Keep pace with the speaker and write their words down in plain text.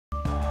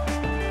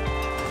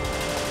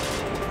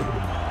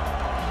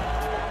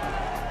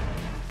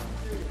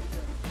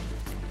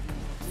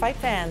Fight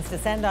fans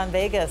descend on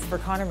Vegas for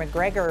Conor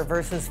McGregor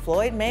versus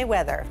Floyd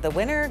Mayweather. The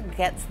winner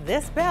gets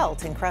this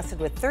belt encrusted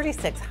with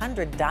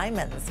 3,600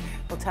 diamonds.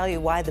 We'll tell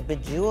you why the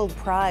bejeweled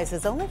prize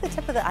is only the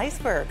tip of the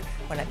iceberg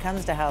when it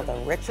comes to how the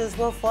riches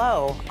will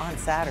flow on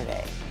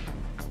Saturday.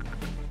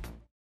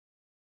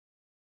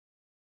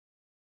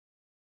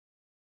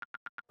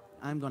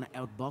 I'm going to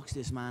outbox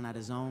this man at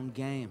his own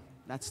game.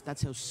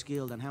 That's how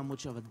skilled and how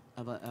much of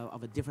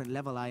a different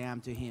level I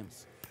am to him.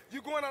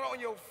 You going out on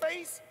your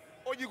face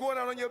or you going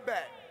out on your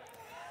back?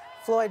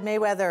 Floyd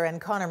Mayweather and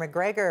Conor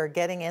McGregor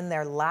getting in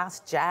their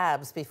last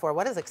jabs before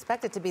what is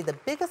expected to be the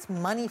biggest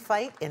money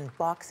fight in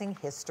boxing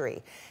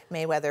history.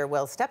 Mayweather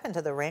will step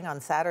into the ring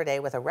on Saturday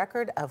with a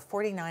record of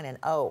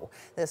 49-0.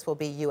 This will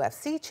be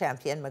UFC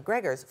champion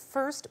McGregor's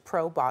first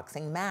pro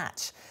boxing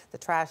match. The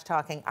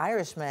trash-talking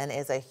Irishman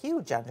is a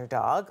huge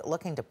underdog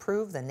looking to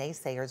prove the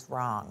naysayers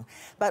wrong.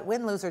 But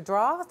win, lose, or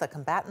draw, the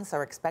combatants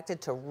are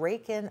expected to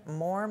rake in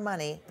more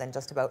money than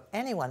just about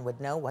anyone would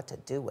know what to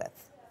do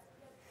with.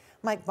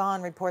 Mike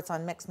Bohn reports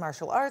on mixed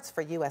martial arts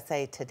for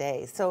USA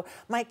Today. So,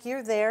 Mike,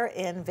 you're there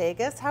in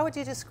Vegas. How would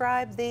you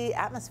describe the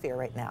atmosphere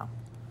right now?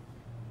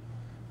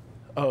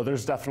 Oh,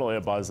 there's definitely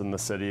a buzz in the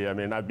city. I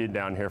mean, I've been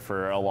down here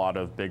for a lot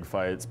of big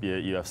fights, be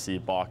it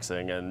UFC,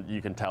 boxing, and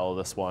you can tell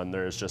this one,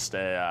 there's just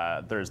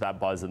there's that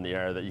buzz in the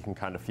air that you can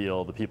kind of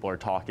feel. The people are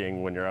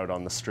talking when you're out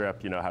on the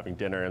strip, you know, having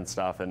dinner and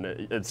stuff, and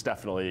it's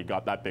definitely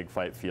got that big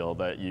fight feel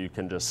that you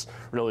can just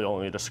really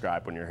only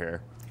describe when you're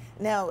here.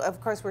 Now, of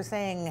course, we're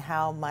saying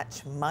how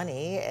much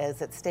money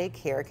is at stake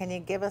here. Can you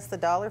give us the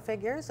dollar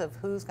figures of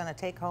who's going to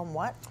take home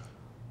what?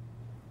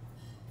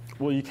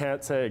 Well, you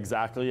can't say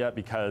exactly yet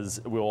because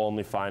we'll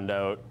only find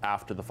out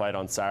after the fight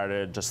on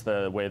Saturday. Just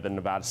the way the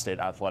Nevada State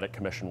Athletic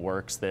Commission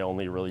works, they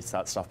only release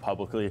that stuff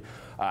publicly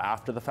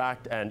after the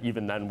fact, and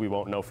even then we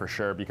won't know for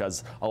sure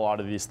because a lot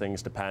of these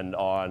things depend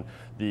on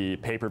the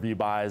pay-per-view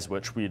buys,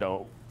 which we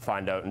don't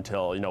find out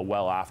until, you know,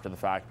 well after the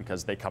fact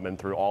because they come in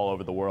through all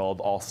over the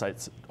world, all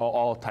sites,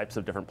 all types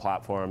of different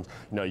platforms.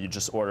 You know, you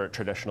just order it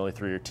traditionally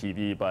through your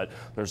TV, but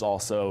there's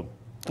also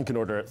you can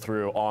order it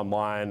through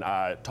online.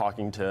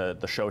 Talking to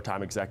the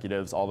Showtime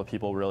executives, all the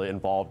people really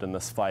involved in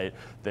this fight,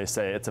 they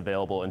say it's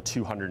available in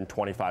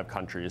 225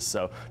 countries.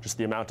 So just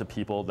the amount of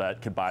people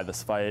that could buy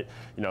this fight,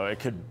 you know, it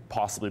could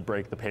possibly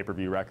break the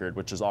pay-per-view record,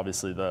 which is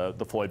obviously the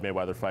Floyd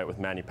Mayweather fight with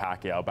Manny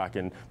Pacquiao back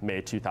in May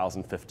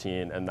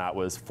 2015, and that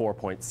was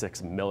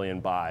 4.6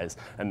 million buys.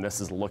 And this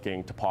is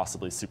looking to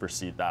possibly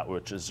supersede that,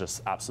 which is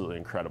just absolutely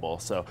incredible.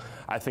 So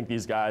I think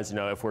these guys, you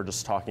know, if we're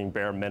just talking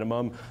bare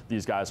minimum,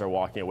 these guys are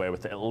walking away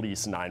with at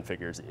least 9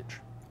 figures each.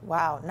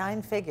 Wow,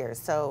 9 figures.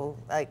 So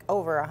like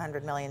over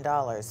 $100 million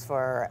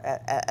for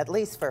at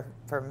least for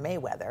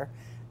Mayweather.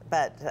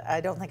 But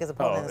I don't think his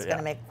opponent is going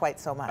to make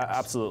quite so much.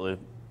 Absolutely.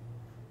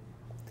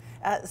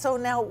 So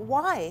now,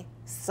 why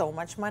so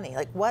much money?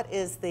 Like, what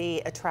is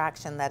the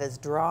attraction that is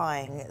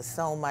drawing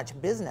so much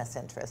business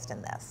interest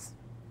in this?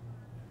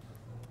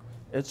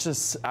 It's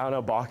just, I don't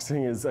know,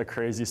 boxing is a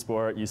crazy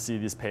sport. You see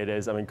these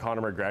paydays. I mean,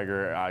 Conor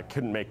McGregor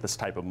couldn't make this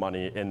type of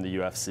money in the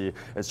UFC.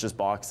 It's just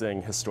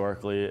boxing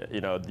historically, you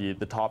know,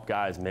 the top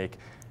guys make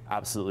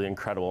absolutely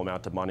incredible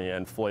amount of money,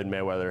 and Floyd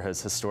Mayweather has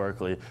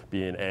historically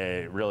been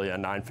really a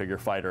 9-figure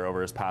fighter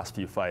over his past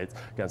few fights.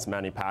 Against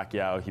Manny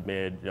Pacquiao, he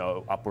made, you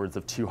know, upwards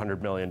of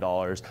 $200 million.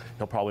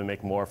 He'll probably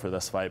make more for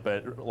this fight,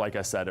 but like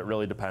I said, it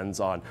really depends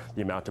on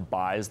the amount of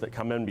buys that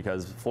come in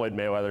because Floyd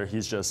Mayweather,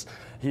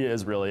 he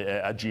is really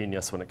a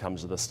genius when it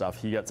comes to this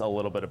stuff. He gets a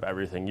little bit of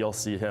everything. You'll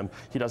see him,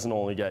 he doesn't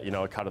only get, you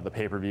know, a cut of the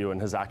pay-per-view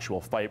and his actual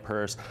fight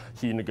purse,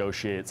 he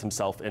negotiates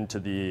himself into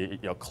the, you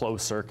know,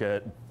 closed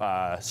circuit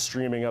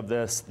streaming of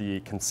this, the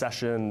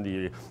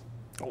concession,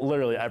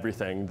 literally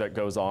everything that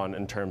goes on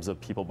in terms of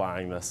people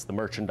buying this, the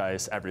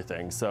merchandise,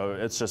 everything. So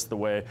it's just the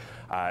way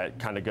it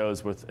kind of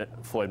goes with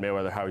Floyd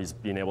Mayweather, how he's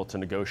been able to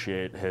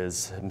negotiate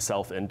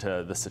himself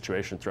into this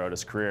situation throughout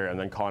his career. And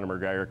then Conor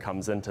McGregor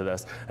comes into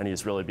this and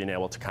he's really been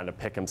able to kind of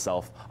pick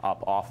himself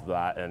up off of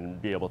that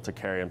and be able to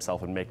carry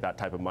himself and make that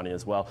type of money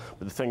as well.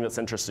 But the thing that's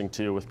interesting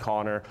too with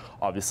Conor,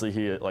 obviously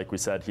he, like we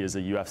said, he is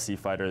a UFC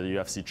fighter, the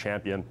UFC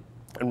champion.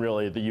 And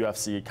really, the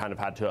UFC kind of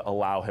had to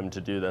allow him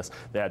to do this.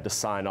 They had to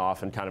sign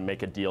off and kind of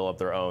make a deal of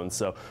their own.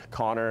 So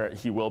Conor,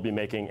 he will be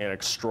making an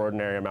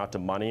extraordinary amount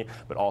of money,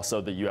 but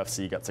also the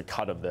UFC gets a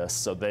cut of this.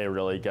 So they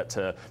really get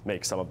to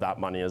make some of that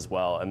money as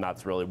well. And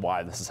that's really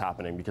why this is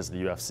happening, because the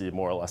UFC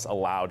more or less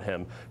allowed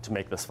him to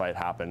make this fight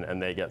happen,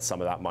 and they get some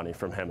of that money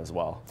from him as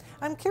well.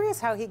 I'm curious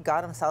how he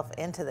got himself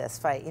into this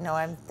fight. You know,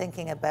 I'm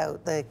thinking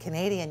about the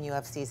Canadian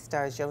UFC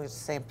stars, Georges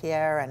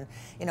St-Pierre, and,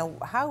 you know,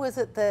 how is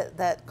it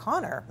that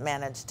Conor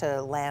managed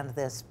to land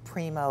this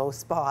primo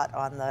spot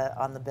on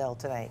the bill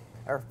tonight,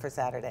 or for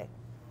Saturday?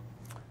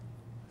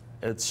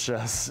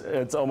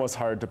 It's almost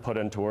hard to put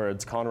into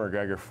words. Conor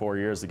McGregor 4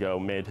 years ago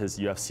made his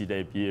UFC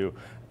debut,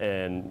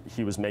 and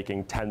he was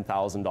making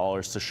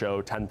 $10,000 to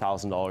show,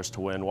 $10,000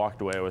 to win,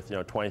 walked away with, you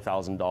know,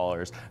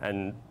 $20,000.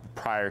 And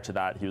prior to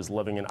that, he was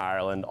living in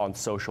Ireland on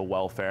social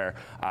welfare,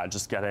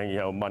 just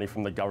getting money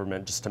from the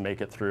government just to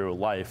make it through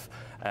life.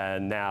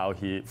 And now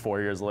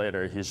 4 years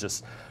later, he's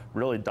just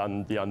really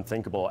done the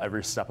unthinkable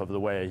every step of the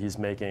way. He's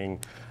making,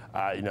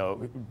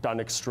 done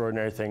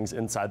extraordinary things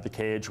inside the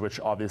cage, which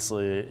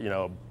obviously,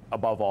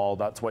 above all,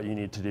 that's what you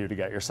need to do to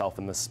get yourself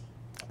in this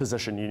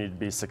position. You need to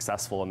be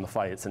successful in the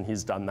fights, and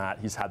he's done that.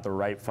 He's had the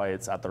right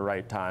fights at the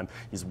right time.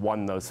 He's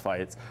won those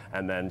fights,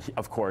 and then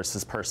of course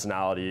his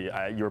personality.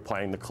 You were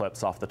playing the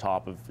clips off the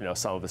top of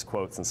some of his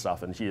quotes and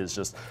stuff, and he has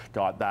just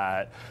got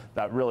that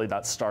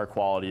star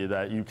quality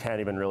that you can't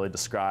even really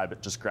describe.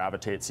 It just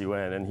gravitates you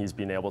in, and he's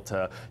been able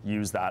to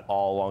use that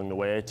all along the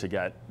way to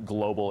get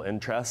global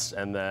interest.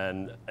 And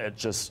then it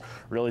just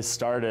really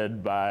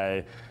started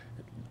by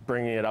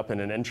bringing it up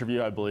in an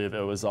interview. I believe it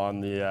was on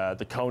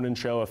the Conan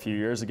show a few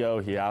years ago.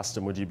 He asked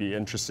him, would you be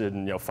interested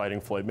in fighting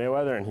Floyd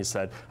Mayweather? And he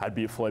said, I'd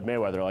beat Floyd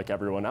Mayweather like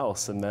everyone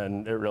else. And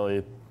then it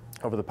really,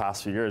 over the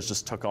past few years,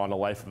 just took on a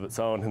life of its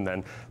own, and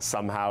then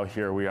somehow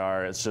here we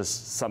are. It's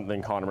just something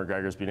Conor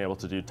McGregor's been able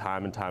to do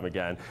time and time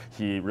again.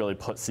 He really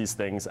puts these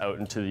things out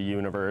into the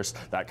universe,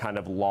 that kind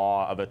of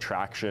law of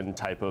attraction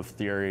type of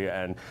theory,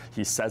 and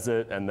he says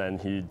it and then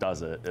he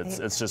does it.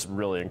 It's just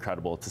really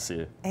incredible to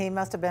see. He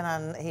must have been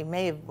on, he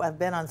may have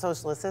been on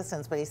social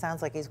assistance, but he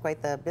sounds like he's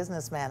quite the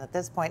businessman at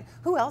this point.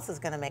 Who else is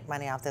going to make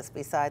money off this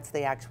besides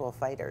the actual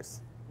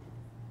fighters?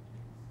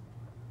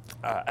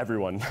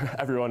 Everyone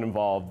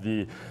involved,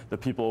 the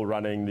people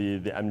running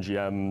the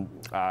MGM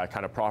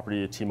kind of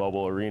property,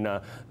 T-Mobile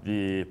Arena,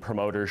 the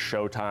promoters,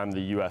 Showtime,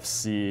 the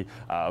UFC,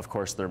 of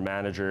course their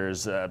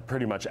managers,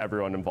 pretty much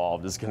everyone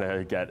involved is going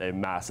to get a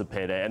massive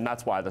payday, and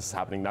that's why this is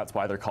happening. That's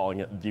why they're calling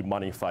it the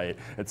money fight.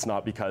 It's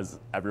not because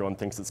everyone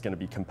thinks it's going to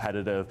be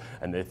competitive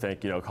and they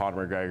think,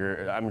 Conor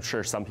McGregor, I'm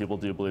sure some people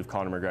do believe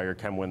Conor McGregor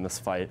can win this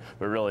fight,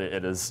 but really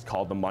it is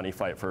called the money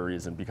fight for a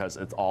reason, because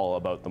it's all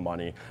about the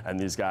money, and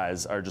these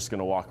guys are just going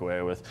to walk away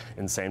with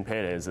insane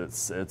paydays.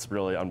 It's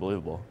really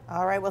unbelievable.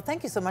 All right, well,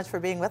 thank you so much for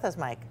being with us,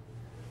 Mike.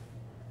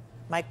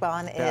 Mike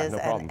Bohn is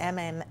an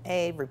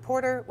MMA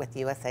reporter with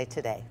USA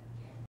Today.